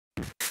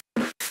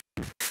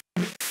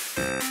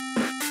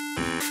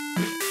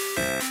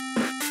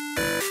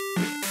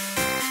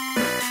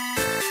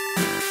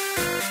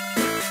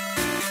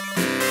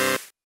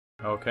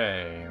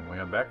Okay, we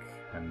are back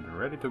and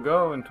ready to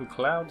go into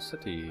Cloud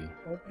City.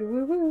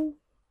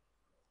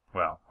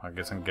 Well, I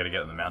guess I'm gonna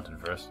get in the mountain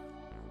first.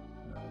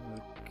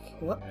 Okay,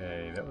 what?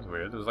 That was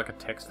weird. There was like a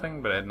text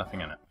thing, but it had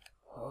nothing in it.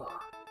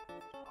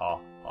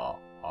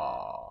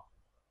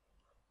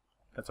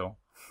 That's all.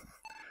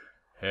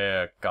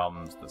 Here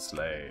comes the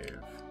slave.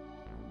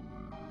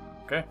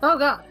 Okay. Oh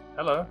god.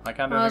 Hello. I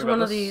can't do anything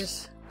about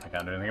this. I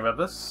can't do anything about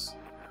this.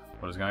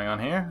 What is going on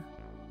here?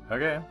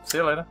 Okay. See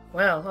you later.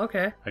 Well,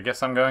 okay. I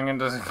guess I'm going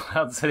into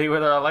Cloud City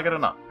whether I like it or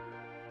not.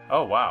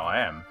 Oh wow, I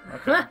am.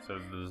 Okay. So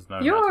there's no.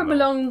 You're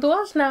belonging to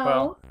us now.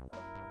 Well,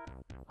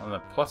 on the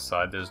plus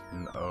side, there's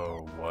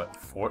what?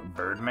 Fort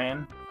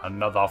Birdman?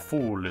 Another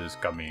fool is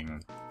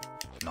coming.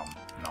 Nom,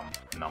 nom,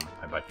 nom.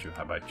 I bite you.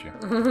 I bite you.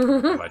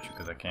 I bite you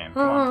because I can.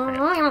 Come on, bring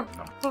it.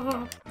 Nom,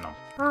 nom, nom.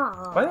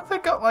 Why have they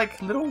got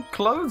like little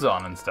clothes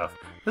on and stuff?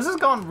 This has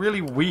gone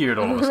really weird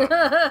all of a sudden.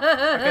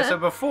 Okay, so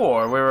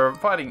before we were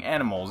fighting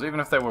animals, even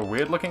if they were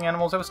weird-looking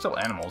animals, they were still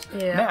animals.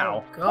 Yeah.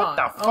 Now, what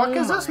the fuck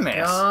is this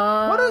mess?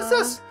 God. What is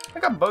this? I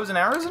got bows and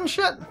arrows and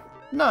shit.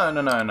 No,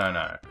 no, no, no,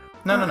 no.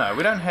 No, no, no.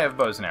 We don't have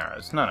bows and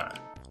arrows. No, no.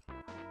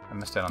 I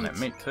missed out on that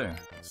meat too. It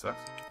sucks.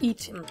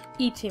 Eat him.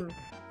 Eat him.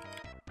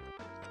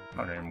 I'm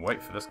not gonna even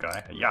wait for this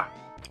guy. Hiya.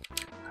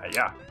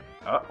 Hiya.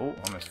 Oh,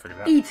 almost figured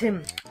it out. Eat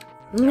him.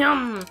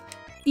 Yum.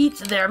 Eat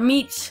their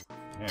meat.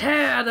 Yeah.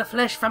 Tear the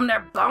flesh from their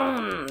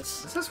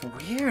bones. This is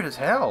weird as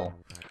hell.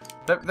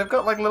 They've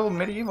got like little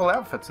medieval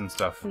outfits and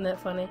stuff. Isn't that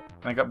funny?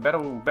 They got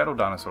battle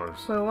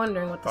dinosaurs. We were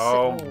wondering what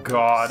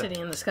the city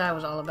in the sky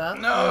was all about.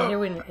 No.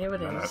 Here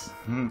it is.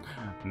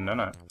 No,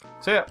 no.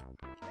 See ya.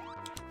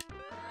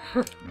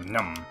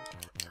 Num.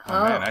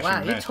 Oh, man, I wow,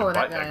 actually managed to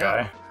bite that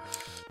guy.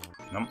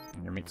 Nope,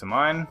 your meat's are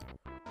mine.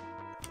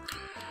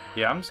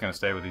 Yeah, I'm just gonna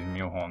stay with these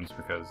mule horns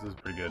because this is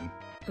pretty good.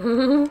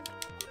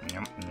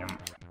 Yum, yum.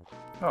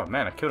 Oh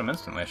man, I killed him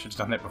instantly. I should have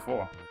done that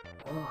before.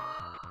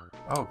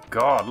 Oh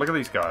god, look at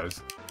these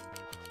guys.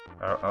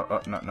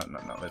 No,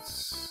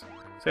 let's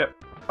see it.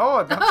 Oh,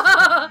 I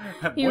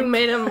bounced. You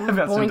made him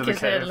boink his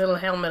head, little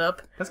helmet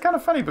up. That's kind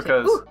of funny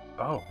because...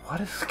 Oh, what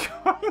is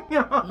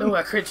going on?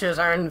 Lower creatures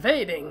are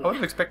invading. I would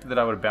have expected that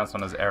I would have bounced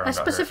on his arrow. I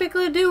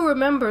specifically do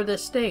remember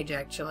this stage,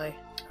 actually.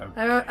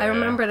 Okay. I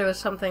remember there was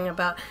something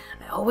about...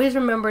 I always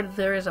remembered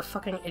there is a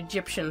fucking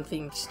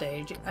Egyptian-themed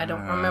stage. I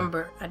didn't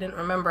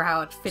remember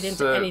how it fit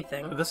into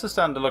anything. This is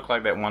starting to look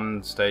like that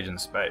one stage in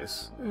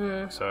space.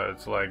 So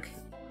it's like...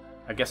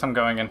 I guess I'm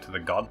going into the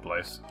god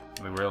place.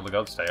 The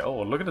god stay.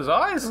 Oh, look at his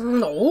eyes!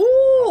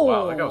 Oh,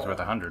 wow, that guy was worth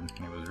 100.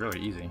 It was really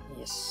easy.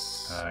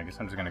 Yes. I guess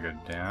I'm just gonna go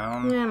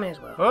down. Yeah, may as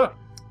well. Oh!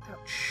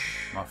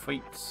 Ouch. My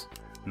feet.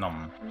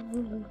 Nom.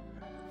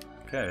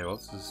 Okay, well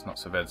this is not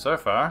so bad so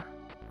far.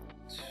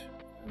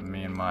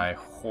 Me and my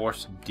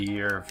horse,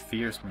 deer,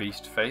 fierce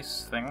beast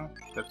face thing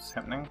that's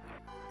happening.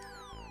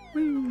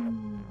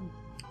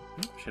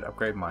 Should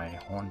upgrade my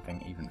horn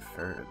thing even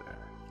further.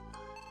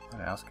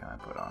 What else can I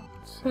put on?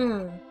 Let's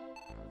see.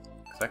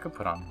 Because I could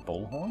put on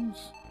bull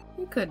horns.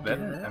 You could do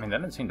that. I mean, that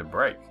didn't seem to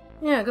break.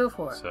 Yeah, go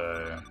for it.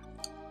 So,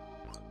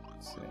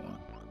 let's see.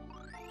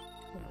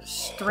 The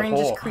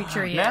strangest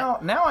creature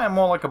yet. Now I am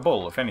more like a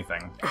bull, if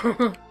anything.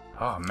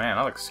 Oh man,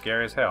 I look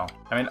scary as hell.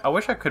 I mean, I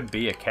wish I could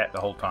be a cat the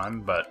whole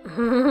time, but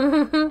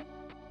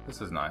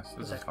this is nice.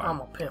 This is fun. I'm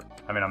a pimp.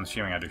 I mean, I'm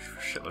assuming I do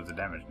shitloads of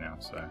damage now.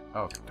 So,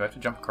 oh, do I have to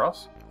jump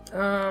across?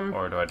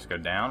 Or do I just go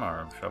down,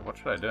 or what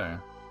should I do?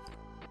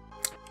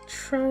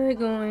 Try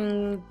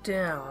going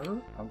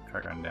down. I'll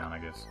try going down, I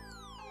guess.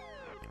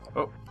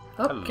 Oh,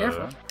 hello.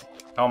 Careful.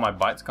 Oh, my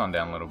bite's gone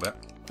down a little bit.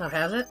 Oh,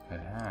 has it?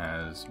 It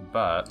has,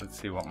 but let's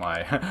see what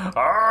my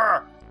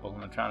bull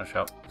in the china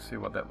shop. See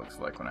what that looks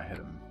like when I hit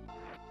him.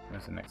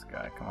 Where's the next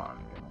guy? Come on,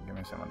 give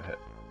me someone to hit.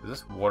 Is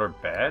this water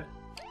bad?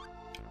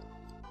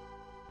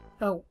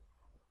 Oh.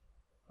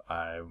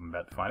 I'm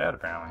about to find out,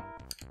 apparently.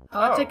 Oh,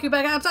 I'll take you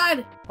back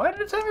outside! Why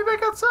did it take me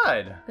back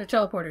outside? They're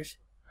teleporters.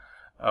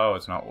 Oh,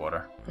 it's not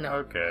water. No.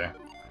 Okay.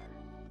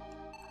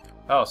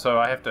 Oh, so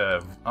I have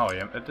to... Oh,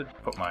 yeah, it did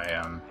put my,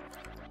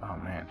 Oh,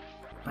 man.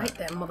 Bite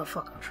that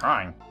motherfucker. I'm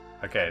trying.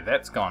 Okay,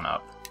 that's gone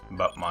up,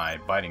 but my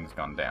biting's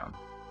gone down.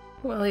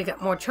 Well, you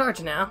got more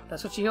charge now.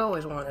 That's what you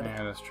always wanted.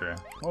 Yeah, that's true.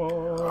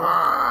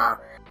 Oh.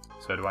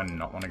 So do I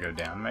not want to go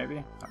down,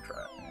 maybe? I'll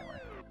try it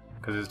anyway.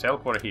 Because there's a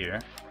teleporter here,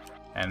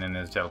 and then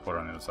there's a teleporter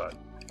on the other side.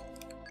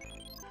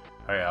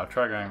 Okay, I'll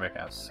try going back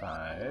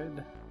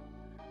outside.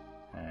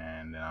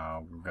 And then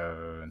I'll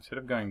go, instead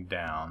of going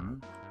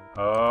down...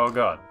 Oh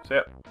god, see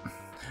ya.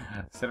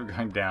 Instead of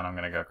going down, I'm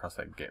going to go across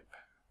that gap.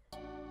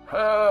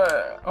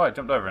 Oh, I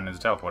jumped over and there's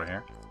a teleporter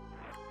here.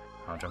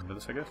 I'll jump into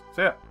this, I guess.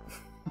 See ya.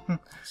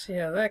 See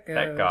how that goes.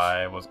 That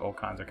guy was all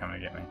kinds of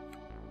coming to get me.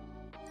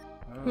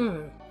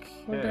 Okay.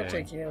 Where'd that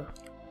take you?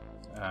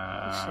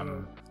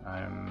 I'm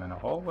in a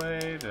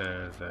hallway.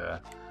 There's an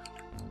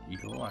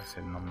eagle. I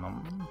said nom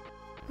nom.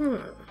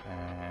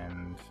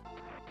 And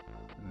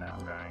now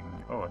I'm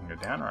going... Oh, I can go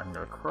down or I can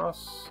go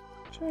across.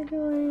 Try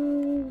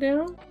going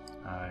down?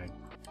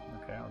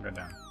 Okay, I'll go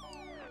down.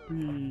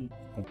 Whee.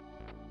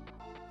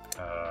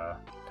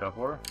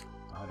 Teleporter?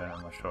 I don't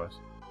have much choice.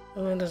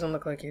 Oh, it doesn't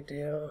look like you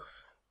do.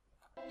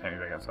 Take me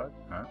back outside?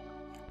 No?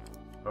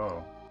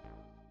 Oh.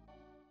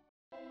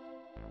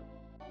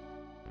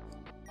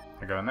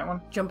 I go in that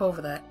one? Jump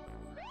over that.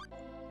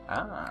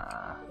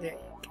 Ah. There you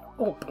go.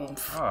 Oh, boom.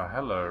 Oh,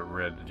 hello,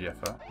 Red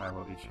Jeffer. I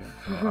will eat you.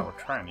 I will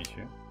try and eat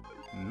you.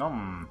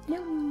 Nom.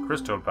 Yum.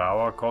 Crystal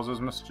power causes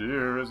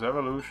mysterious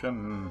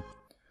evolution.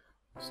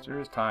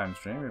 Mysterious time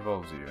stream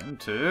evolves you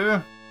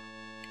into...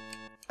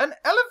 an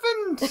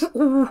elephant!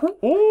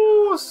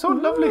 Oh, so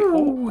lovely!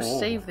 Ooh, Oh,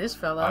 save this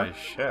fella. I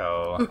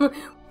shall.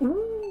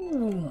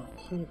 Ooh.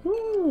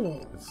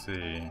 Let's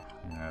see.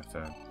 I have to...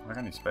 I got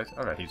any space?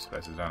 I got heaps of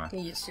spaces, don't I?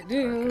 Yes, you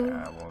do.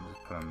 Okay, we'll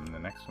just put him in the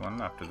next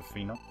one after the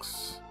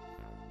Phoenix.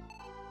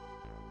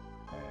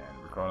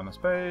 And record on this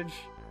page.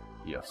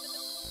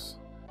 Yes.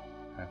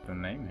 I have to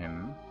name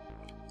him.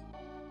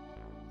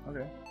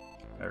 Okay.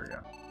 There we go.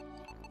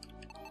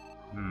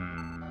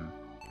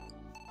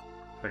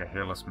 It's like a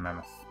hairless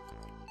mammoth.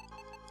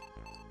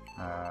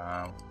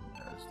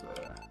 There's the...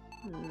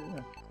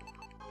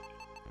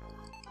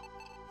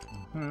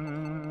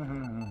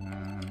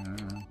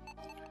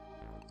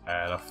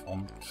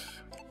 Elephant.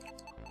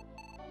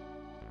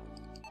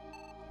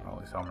 Well, at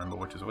least I'll remember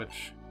which is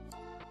which.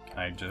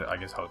 I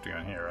guess hold you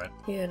in here, right?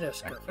 Yeah,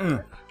 just go for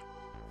it.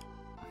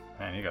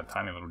 Man, you got a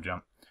tiny little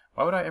jump.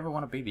 Why would I ever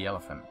want to be the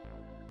elephant?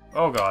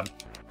 Oh god.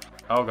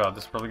 Oh god,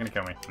 this is probably gonna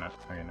kill me. No,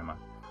 okay, never mind.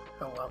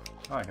 Oh well.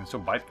 Oh, I can still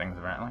bite things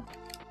apparently.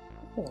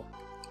 Oh.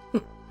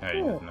 Yeah, he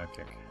has no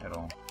kick at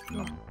all.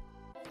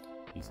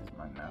 This is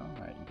mine now.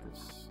 I eat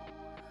this.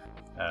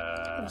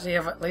 Does he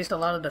have at least a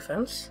lot of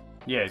defense?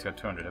 Yeah, he's got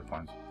 200 hit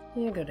points.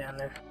 Yeah, go down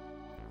there.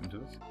 Into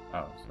this?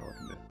 Oh, so what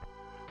can do?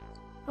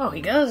 Oh,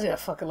 he does have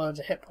fucking loads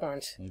of hit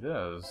points. He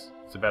does.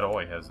 It's about all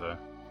he has though.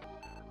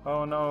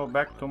 Oh no,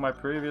 back to my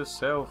previous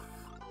self.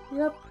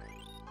 Yep.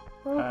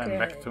 Okay. And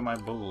back to my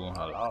bull.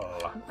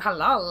 Halal.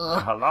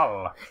 Halal.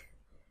 Halal.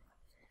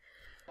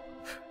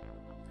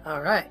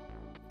 Alright.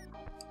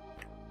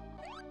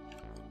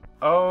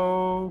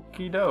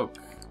 Okie doke.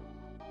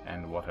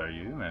 And what are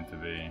you meant to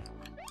be?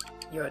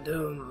 Your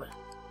doom.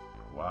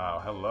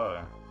 Wow,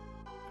 hello.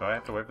 Do I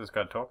have to wait for this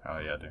guy to talk? Oh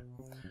yeah, I do.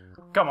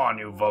 Come on,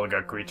 you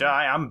vulgar creature.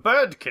 I am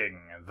Bird King,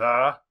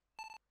 the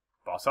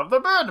boss of the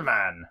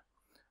Birdman.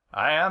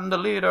 I am the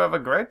leader of a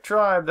great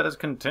tribe that has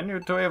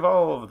continued to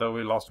evolve, though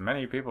we lost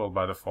many people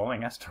by the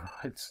falling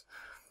asteroids.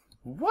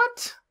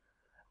 What?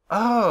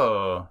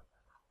 Oh.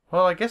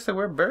 Well, I guess there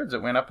were birds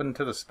that went up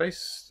into the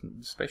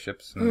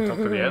spaceships and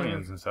talked to the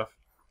aliens and stuff.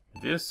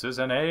 This is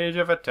an age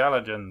of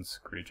intelligence.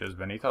 Creatures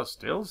beneath us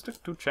still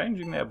stick to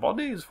changing their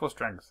bodies for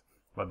strength,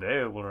 but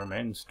they will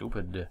remain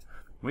stupid.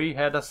 We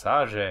had a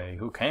sage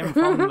who came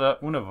from the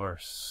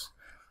universe.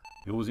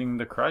 Using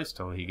the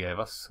crystal he gave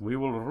us, we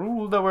will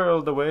rule the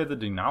world the way the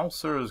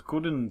denouncers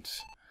couldn't.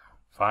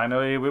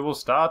 Finally, we will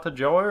start a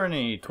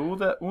journey to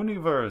the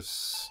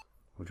universe.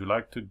 Would you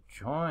like to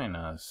join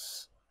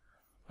us?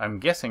 I'm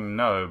guessing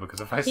no,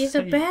 because if I say... He's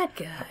a bad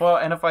guy. Well,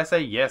 and if I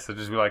say yes, it'll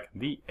just be like,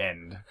 the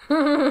end.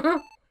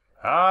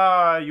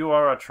 Ah, you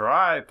are a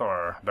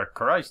traitor. The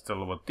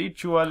crystal will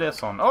teach you a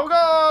lesson. Oh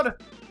god!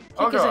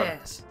 Oh Kick god! his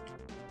ass.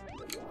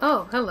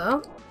 Oh,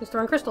 hello. He's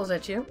throwing crystals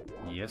at you.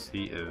 Yes,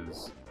 he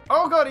is.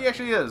 Oh god, he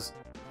actually is!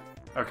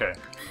 Okay.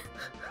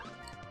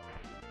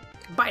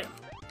 Bite him.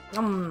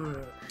 Yum.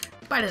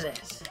 Bite his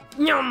ass.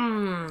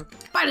 Yum.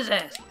 Bite his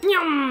ass.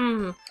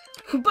 Yum.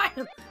 Bite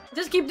him.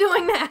 Just keep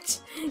doing that,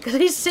 because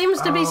he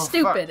seems to be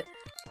stupid.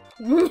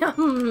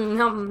 Yum,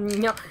 yum,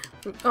 yum.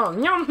 Oh,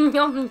 yum,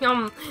 yum,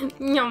 yum,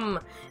 yum.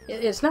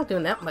 It's not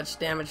doing that much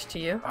damage to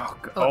you. Oh,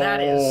 god. Oh,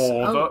 that is.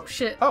 Oh,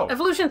 shit. Oh.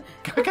 Evolution.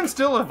 I can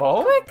still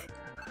evolve? Quick.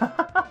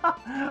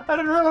 I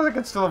didn't realize I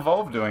could still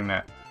evolve doing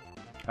that.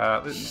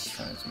 Let's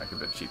make it a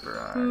bit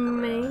cheaper.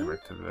 Me?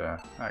 Right to the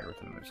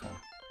next one.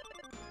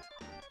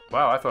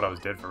 Wow, I thought I was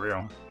dead for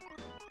real.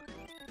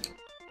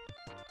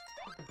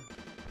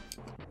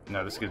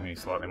 No, this gives me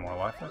slightly more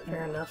life.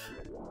 Fair enough.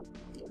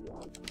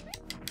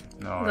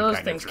 No, those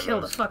things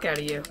kill the fuck out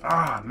of you.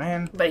 Ah,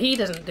 man. But he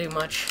doesn't do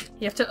much.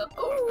 You have to...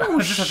 Oh,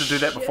 I just have to do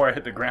that before I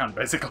hit the ground,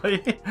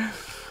 basically.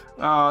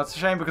 Oh, it's a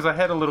shame because I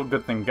had a little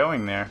good thing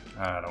going there.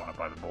 I don't want to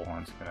buy the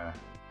bullhorn. It's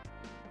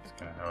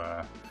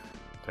gonna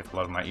take a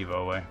lot of my E.V.O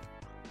away.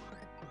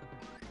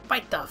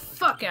 Bite the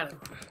fuck out of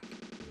him.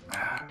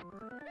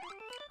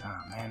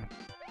 Oh, man.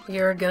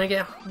 You're gonna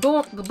get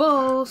the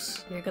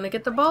balls. You're gonna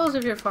get the balls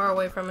if you're far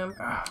away from him.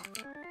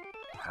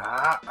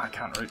 I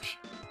can't reach.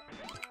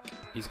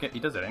 He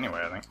does it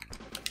anyway, I think.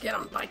 Get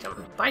him, bite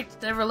him. Bite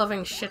the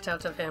ever-loving shit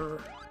out of him.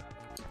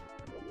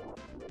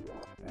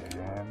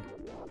 And...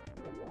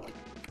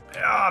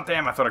 Ah,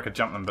 damn, I thought I could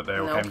jump them, but they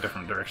all Nope. came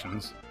different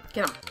directions.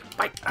 Get him.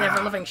 Bite the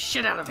ever-loving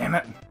shit out of him.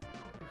 Damn it.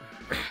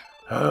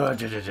 Oh,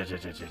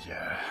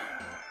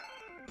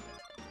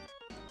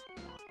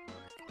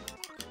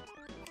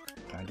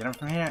 Can I get him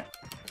from here?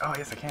 Oh,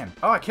 yes I can.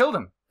 Oh, I killed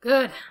him!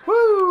 Good.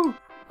 Woo!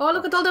 Oh,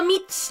 look at all the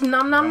meats!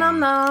 Nom nom nom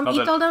nom!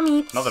 Eat all the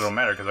meats! Not that it'll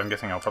matter, because I'm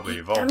guessing I'll probably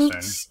evolve the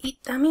meats. soon.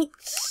 Eat the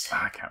meats!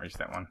 Ah, I can't reach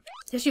that one.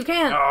 Yes, you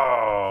can!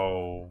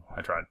 Oh,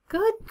 I tried.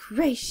 Good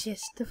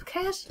gracious, the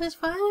castle is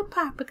falling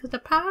apart because the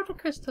powder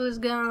crystal is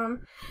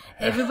gone.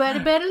 Everybody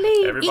better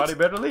leave! Everybody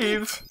better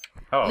leave!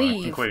 Oh,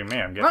 leave. Including me,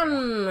 I'm guessing.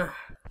 Run!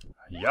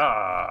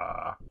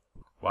 Yeah!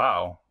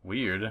 Wow,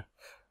 weird.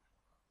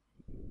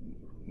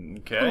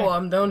 Okay. Oh,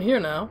 I'm down here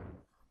now.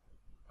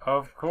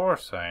 Of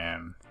course I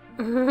am.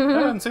 I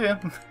didn't see it.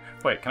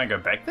 Wait, can I go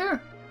back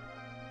there?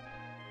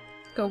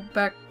 Go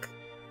back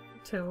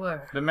to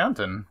where? The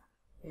mountain.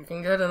 You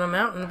can go to the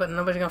mountain, but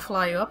nobody's gonna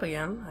fly you up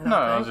again. I don't No,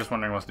 think. I was just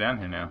wondering what's down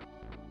here now.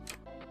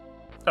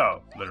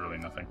 Oh, literally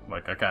nothing.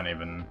 Like, I can't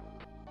even...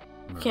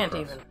 Can't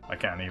even. I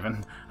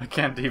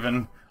can't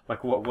even...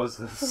 Like, what was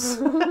this?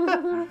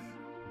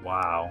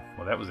 Wow.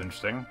 Well, that was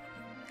interesting.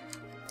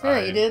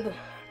 Yeah, you did.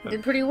 You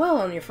did pretty well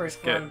on your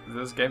first one.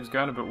 This game's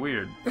going a bit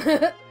weird.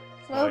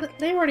 Well, like,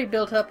 they already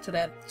built up to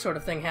that sort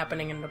of thing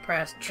happening in the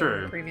past. True.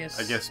 In the previous...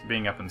 I guess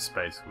being up in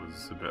space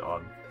was a bit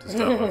odd to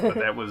start with, but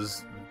that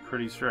was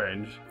pretty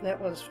strange. That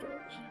was strange.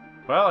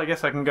 Well, I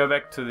guess I can go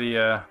back to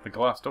the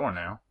glass door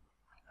now.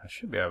 I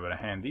should be able to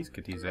hand these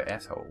kitties their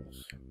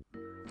assholes.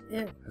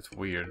 Yeah. That's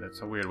weird.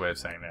 That's a weird way of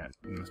saying that.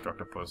 Mr.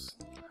 Octopus.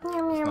 Let's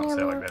not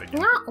say it like that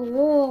again.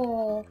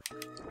 Ooh.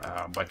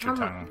 Bite your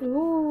tongue.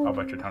 Ooh. I'll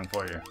bite your tongue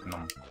for you.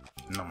 Nom.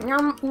 Nom.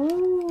 Yum.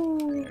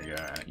 Ooh. There you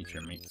go. Eat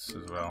your meats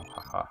as well.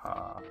 Ha ha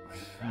ha.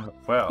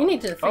 Well. You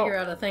need to figure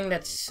out a thing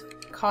that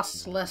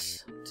costs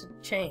less to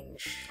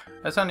change.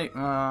 That's only.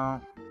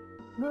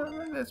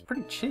 That's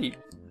pretty cheap.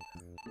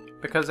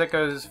 Because that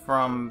goes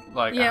from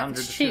like 100 yeah, to 200.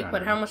 it's cheap,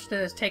 but how much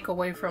does it take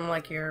away from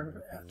like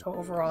your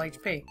overall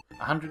HP?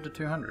 100 to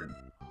 200.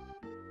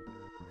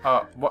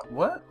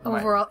 What?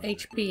 Overall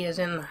HP is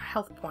in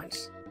health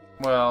points.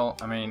 Well,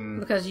 I mean...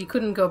 Because you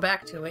couldn't go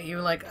back to it. You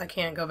were like, I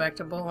can't go back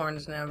to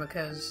bullhorns now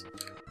because...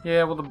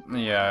 Yeah, well,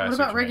 yeah... What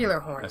about regular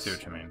horns? I see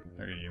what you mean.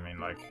 You mean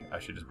like, I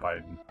should just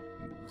buy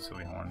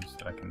silly horns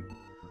that I can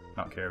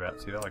not care about.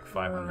 See, they're like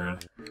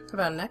 500. What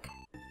about neck?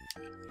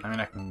 I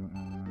mean, I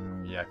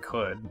can... yeah, I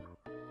could.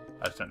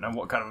 I just don't know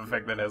what kind of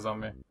effect that has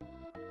on me.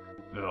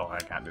 No, I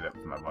can't do that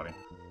with my body.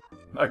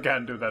 I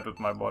can't do that with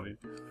my body.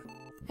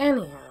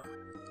 Anyhow.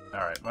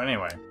 Alright, well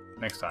anyway,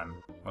 next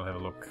time we'll have a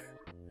look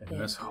in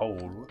this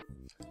hole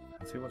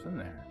and see what's in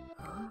there.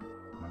 Oh.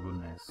 My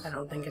goodness. I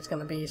don't think it's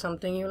gonna be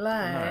something you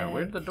like. No,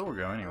 where did the door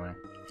go anyway?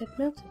 It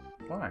melted.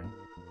 Why?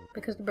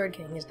 Because the Bird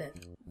King is dead.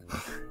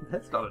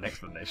 That's not an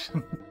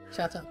explanation.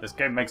 Shut up. This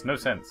game makes no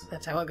sense.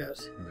 That's how it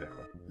goes.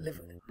 Exactly. Live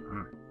with it.